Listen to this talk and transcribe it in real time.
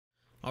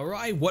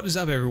Alright, what is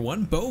up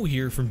everyone? Bo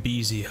here from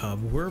BZ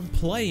Hub. We're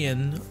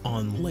playing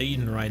on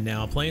Layton right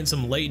now, playing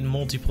some Layton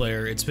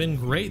multiplayer. It's been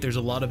great. There's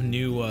a lot of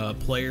new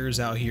players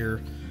out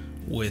here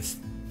with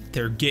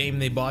their game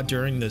they bought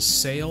during the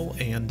sale,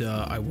 and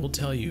I will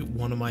tell you,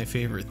 one of my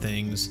favorite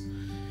things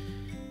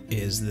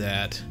is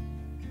that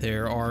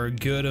there are a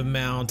good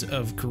amount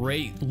of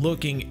great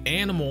looking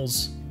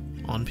animals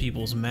on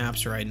people's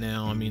maps right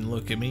now. I mean,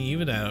 look at me,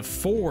 even at a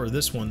 4,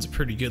 this one's a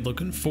pretty good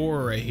looking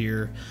 4 right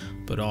here,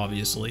 but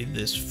obviously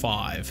this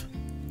 5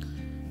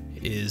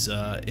 is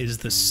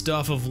the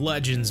stuff of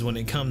legends when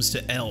it comes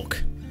to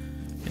elk,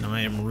 and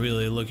I am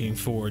really looking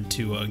forward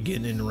to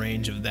getting in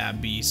range of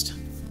that beast.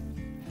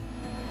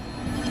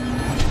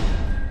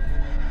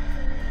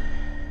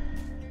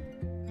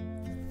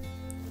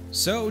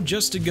 So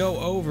just to go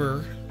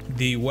over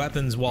the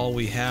weapons while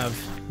we have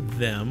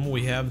them,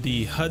 we have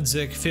the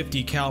Hudzik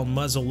 50 cal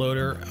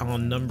muzzleloader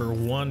on number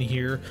 1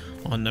 here.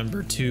 On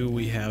number 2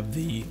 we have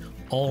the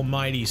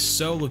almighty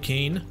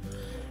Solokine.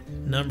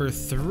 Number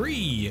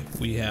 3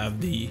 we have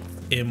the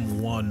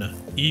M1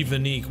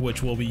 Evenique,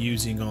 which we'll be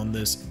using on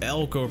this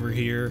elk over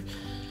here.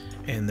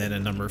 And then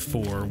at number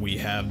 4 we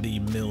have the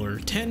Miller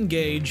 10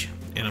 gauge,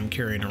 and I'm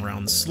carrying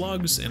around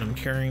slugs, and I'm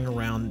carrying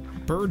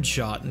around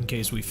birdshot in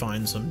case we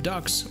find some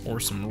ducks or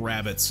some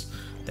rabbits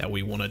that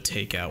we want to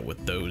take out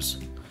with those,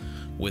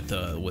 with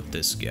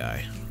this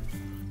guy.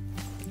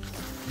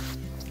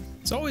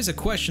 It's always a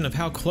question of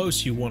how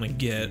close you want to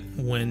get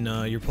when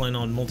you're playing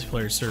on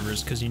multiplayer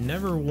servers, because you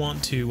never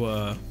want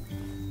to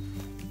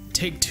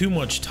take too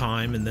much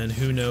time, and then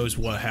who knows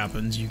what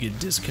happens. You get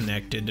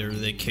disconnected or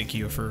they kick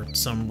you for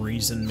some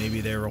reason.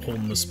 Maybe they were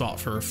holding the spot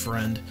for a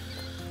friend.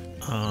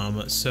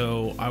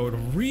 So I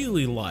would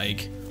really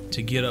like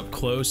to get up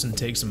close and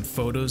take some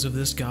photos of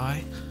this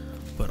guy,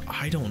 but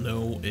I don't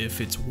know if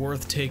it's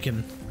worth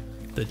taking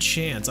the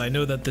chance. I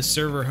know that the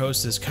server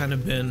host has kind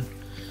of been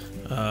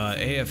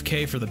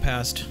AFK for the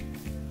past,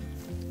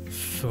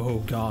 oh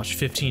gosh,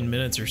 15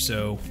 minutes or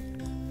so,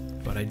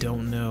 but I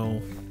don't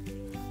know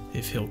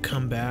if he'll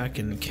come back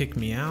and kick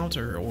me out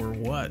or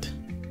what.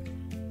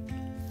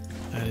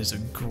 That is a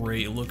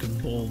great looking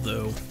bull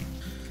though.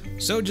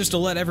 So just to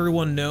let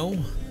everyone know,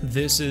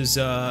 this is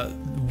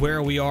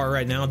where we are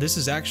right now. This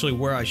is actually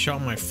where I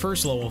shot my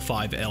first level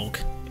 5 elk,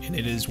 and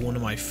it is one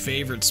of my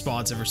favorite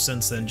spots ever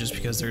since then, just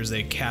because there's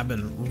a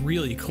cabin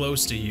really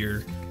close to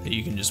here that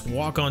you can just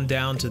walk on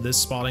down to this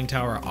spotting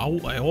tower.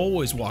 I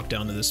always walk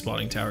down to this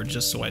spotting tower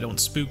just so I don't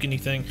spook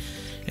anything,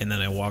 and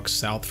then I walk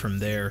south from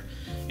there,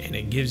 and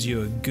it gives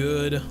you a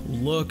good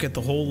look at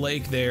the whole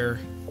lake there,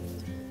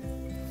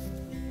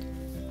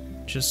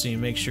 just so you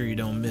make sure you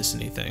don't miss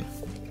anything.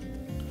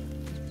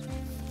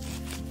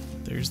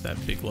 There's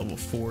that big level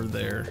 4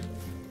 there.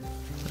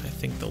 I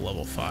think the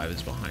level 5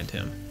 is behind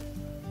him.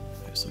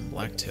 There's some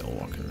blacktail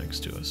walking next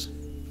to us.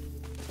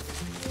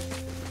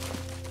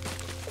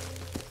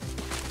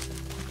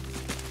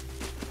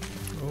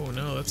 Oh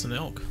no, that's an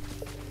elk.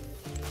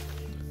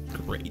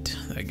 Great,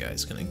 that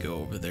guy's gonna go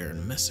over there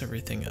and mess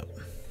everything up.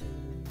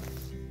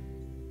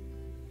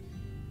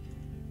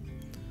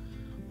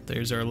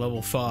 There's our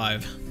level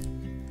 5.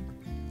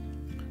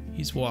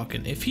 He's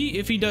walking. If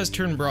he does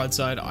turn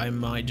broadside, I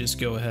might just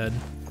go ahead.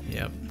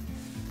 Yep.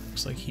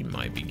 Looks like he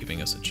might be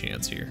giving us a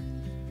chance here.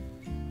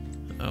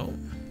 Oh.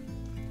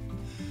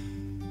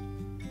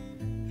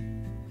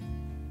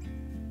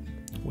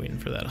 Waiting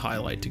for that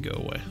highlight to go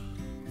away.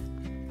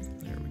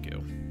 There we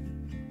go.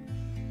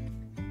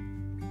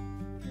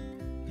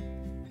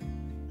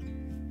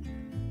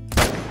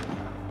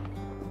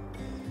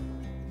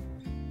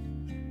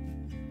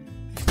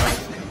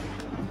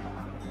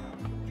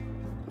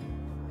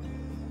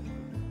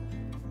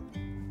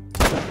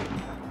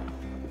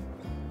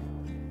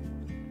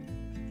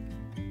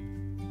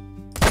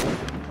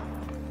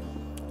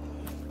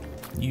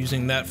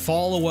 Using that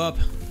follow-up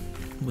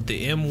with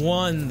the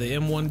M1. The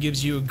M1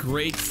 gives you a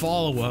great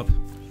follow-up.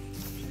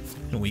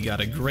 And we got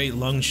a great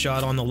lung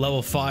shot on the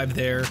level 5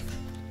 there.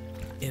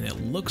 And it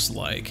looks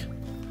like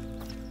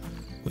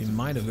we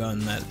might have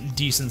gotten that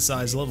decent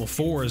sized level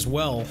 4 as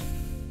well.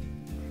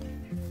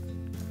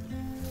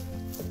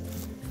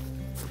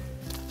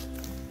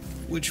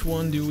 Which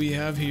one do we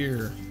have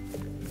here?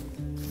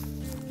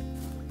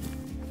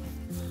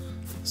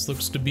 This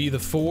looks to be the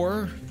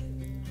 4.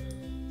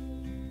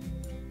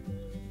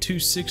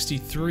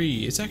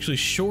 263. It's actually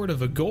short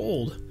of a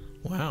gold.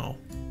 Wow.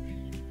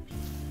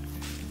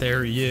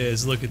 There he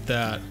is. Look at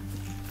that.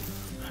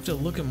 I have to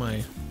look at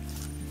my,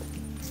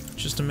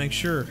 just to make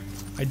sure.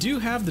 I do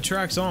have the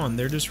tracks on.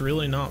 They're just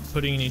really not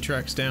putting any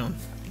tracks down.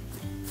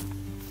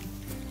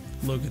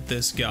 Look at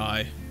this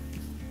guy.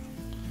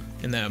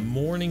 In that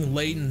morning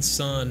Layton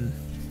sun.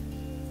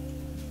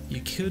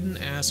 You couldn't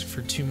ask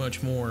for too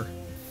much more.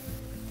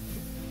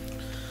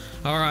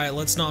 Alright,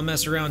 let's not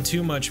mess around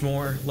too much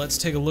more. Let's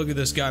take a look at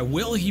this guy.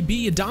 Will he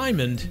be a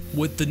diamond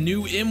with the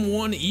new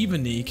M1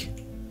 Evenique?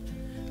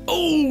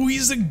 Oh,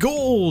 he's a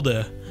gold!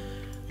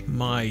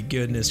 My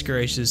goodness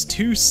gracious,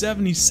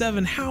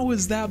 277. How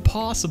is that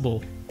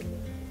possible?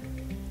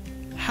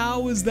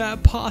 How is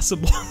that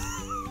possible?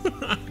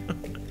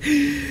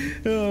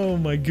 Oh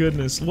my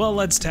goodness. Well,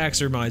 let's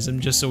taxidermize him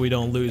just so we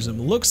don't lose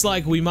him. Looks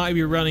like we might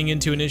be running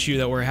into an issue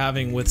that we're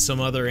having with some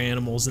other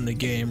animals in the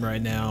game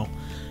right now,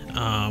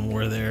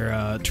 where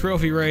their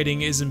trophy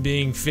rating isn't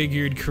being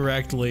figured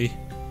correctly.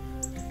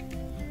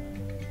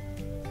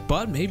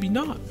 But maybe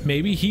not.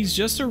 Maybe he's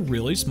just a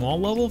really small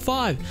level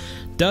 5.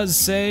 Does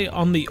say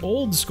on the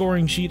old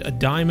scoring sheet a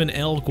diamond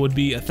elk would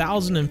be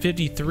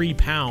 1,053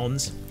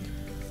 pounds.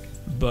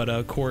 But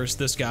of course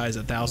this guy's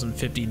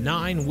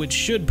 1,059, which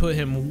should put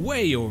him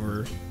way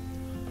over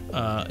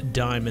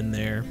diamond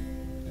there.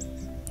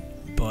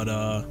 But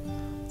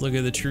look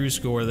at the true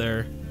score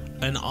there.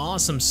 An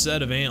awesome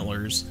set of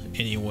antlers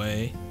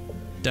anyway.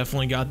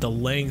 Definitely got the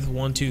length.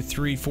 1, 2,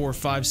 3, 4,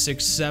 5,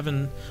 6,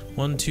 7.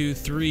 1, 2,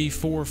 3,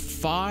 4,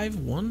 5.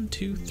 1,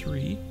 2,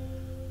 3,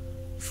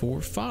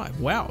 4, 5.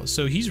 Wow,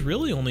 so he's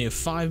really only a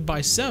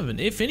 5x7.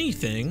 If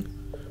anything,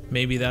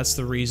 maybe that's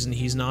the reason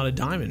he's not a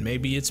diamond.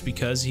 Maybe it's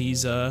because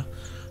he's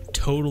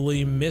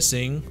totally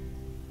missing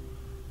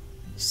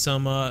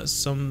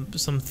some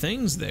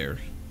things there.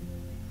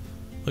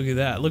 Look at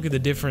that. Look at the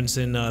difference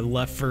in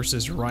left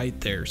versus right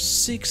there.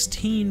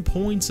 16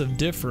 points of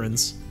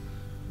difference.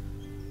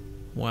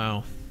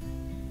 Wow.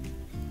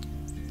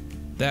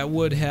 That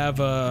would have,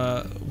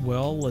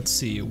 well, let's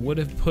see. It would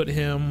have put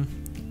him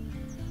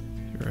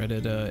right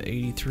at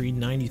 83,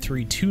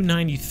 93,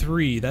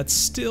 293. That's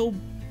still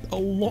a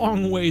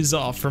long ways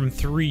off from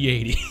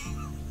 380.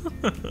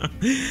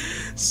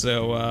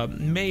 So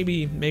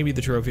maybe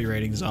the trophy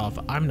rating's off.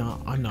 I'm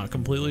not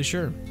completely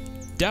sure.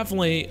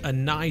 Definitely a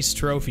nice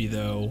trophy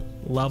though.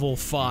 Level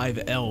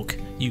 5 elk.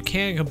 You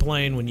can't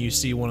complain when you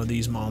see one of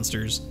these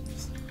monsters.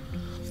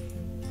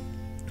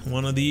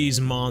 One of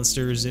these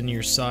monsters in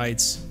your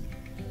sights.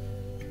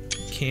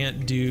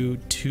 Can't do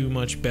too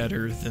much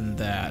better than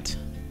that.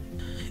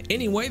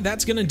 Anyway,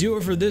 that's gonna do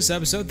it for this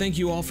episode. Thank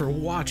you all for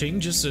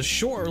watching. Just a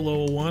short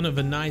little one of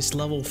a nice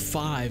level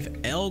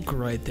 5 elk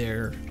right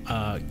there.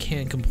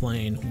 Can't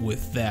complain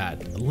with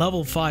that.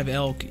 Level 5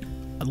 elk,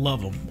 I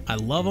love them. I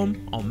love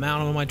them. I'll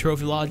mount them on my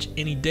trophy lodge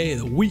any day of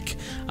the week.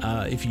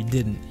 If you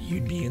didn't,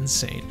 you'd be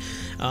insane.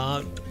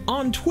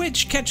 On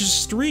Twitch, catch us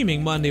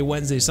streaming Monday,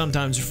 Wednesday,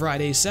 sometimes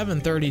Friday,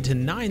 7:30 to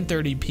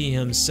 9:30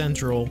 p.m.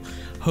 Central.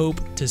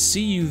 Hope to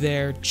see you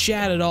there.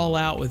 Chat it all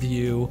out with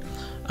you.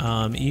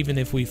 Even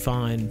if we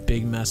find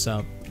big mess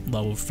up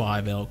level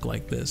 5 elk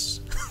like this.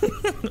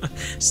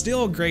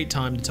 Still a great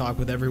time to talk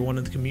with everyone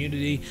in the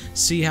community,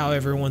 see how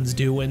everyone's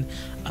doing.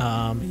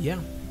 Yeah,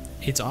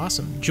 it's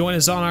awesome. Join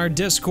us on our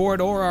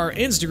Discord or our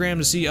Instagram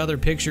to see other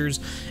pictures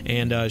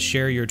and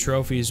share your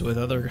trophies with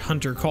other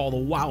Hunter Call the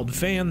Wild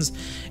fans.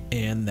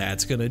 And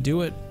that's gonna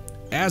do it.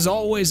 As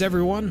always,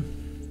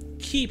 everyone,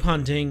 keep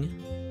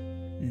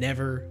hunting,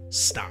 never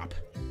stop.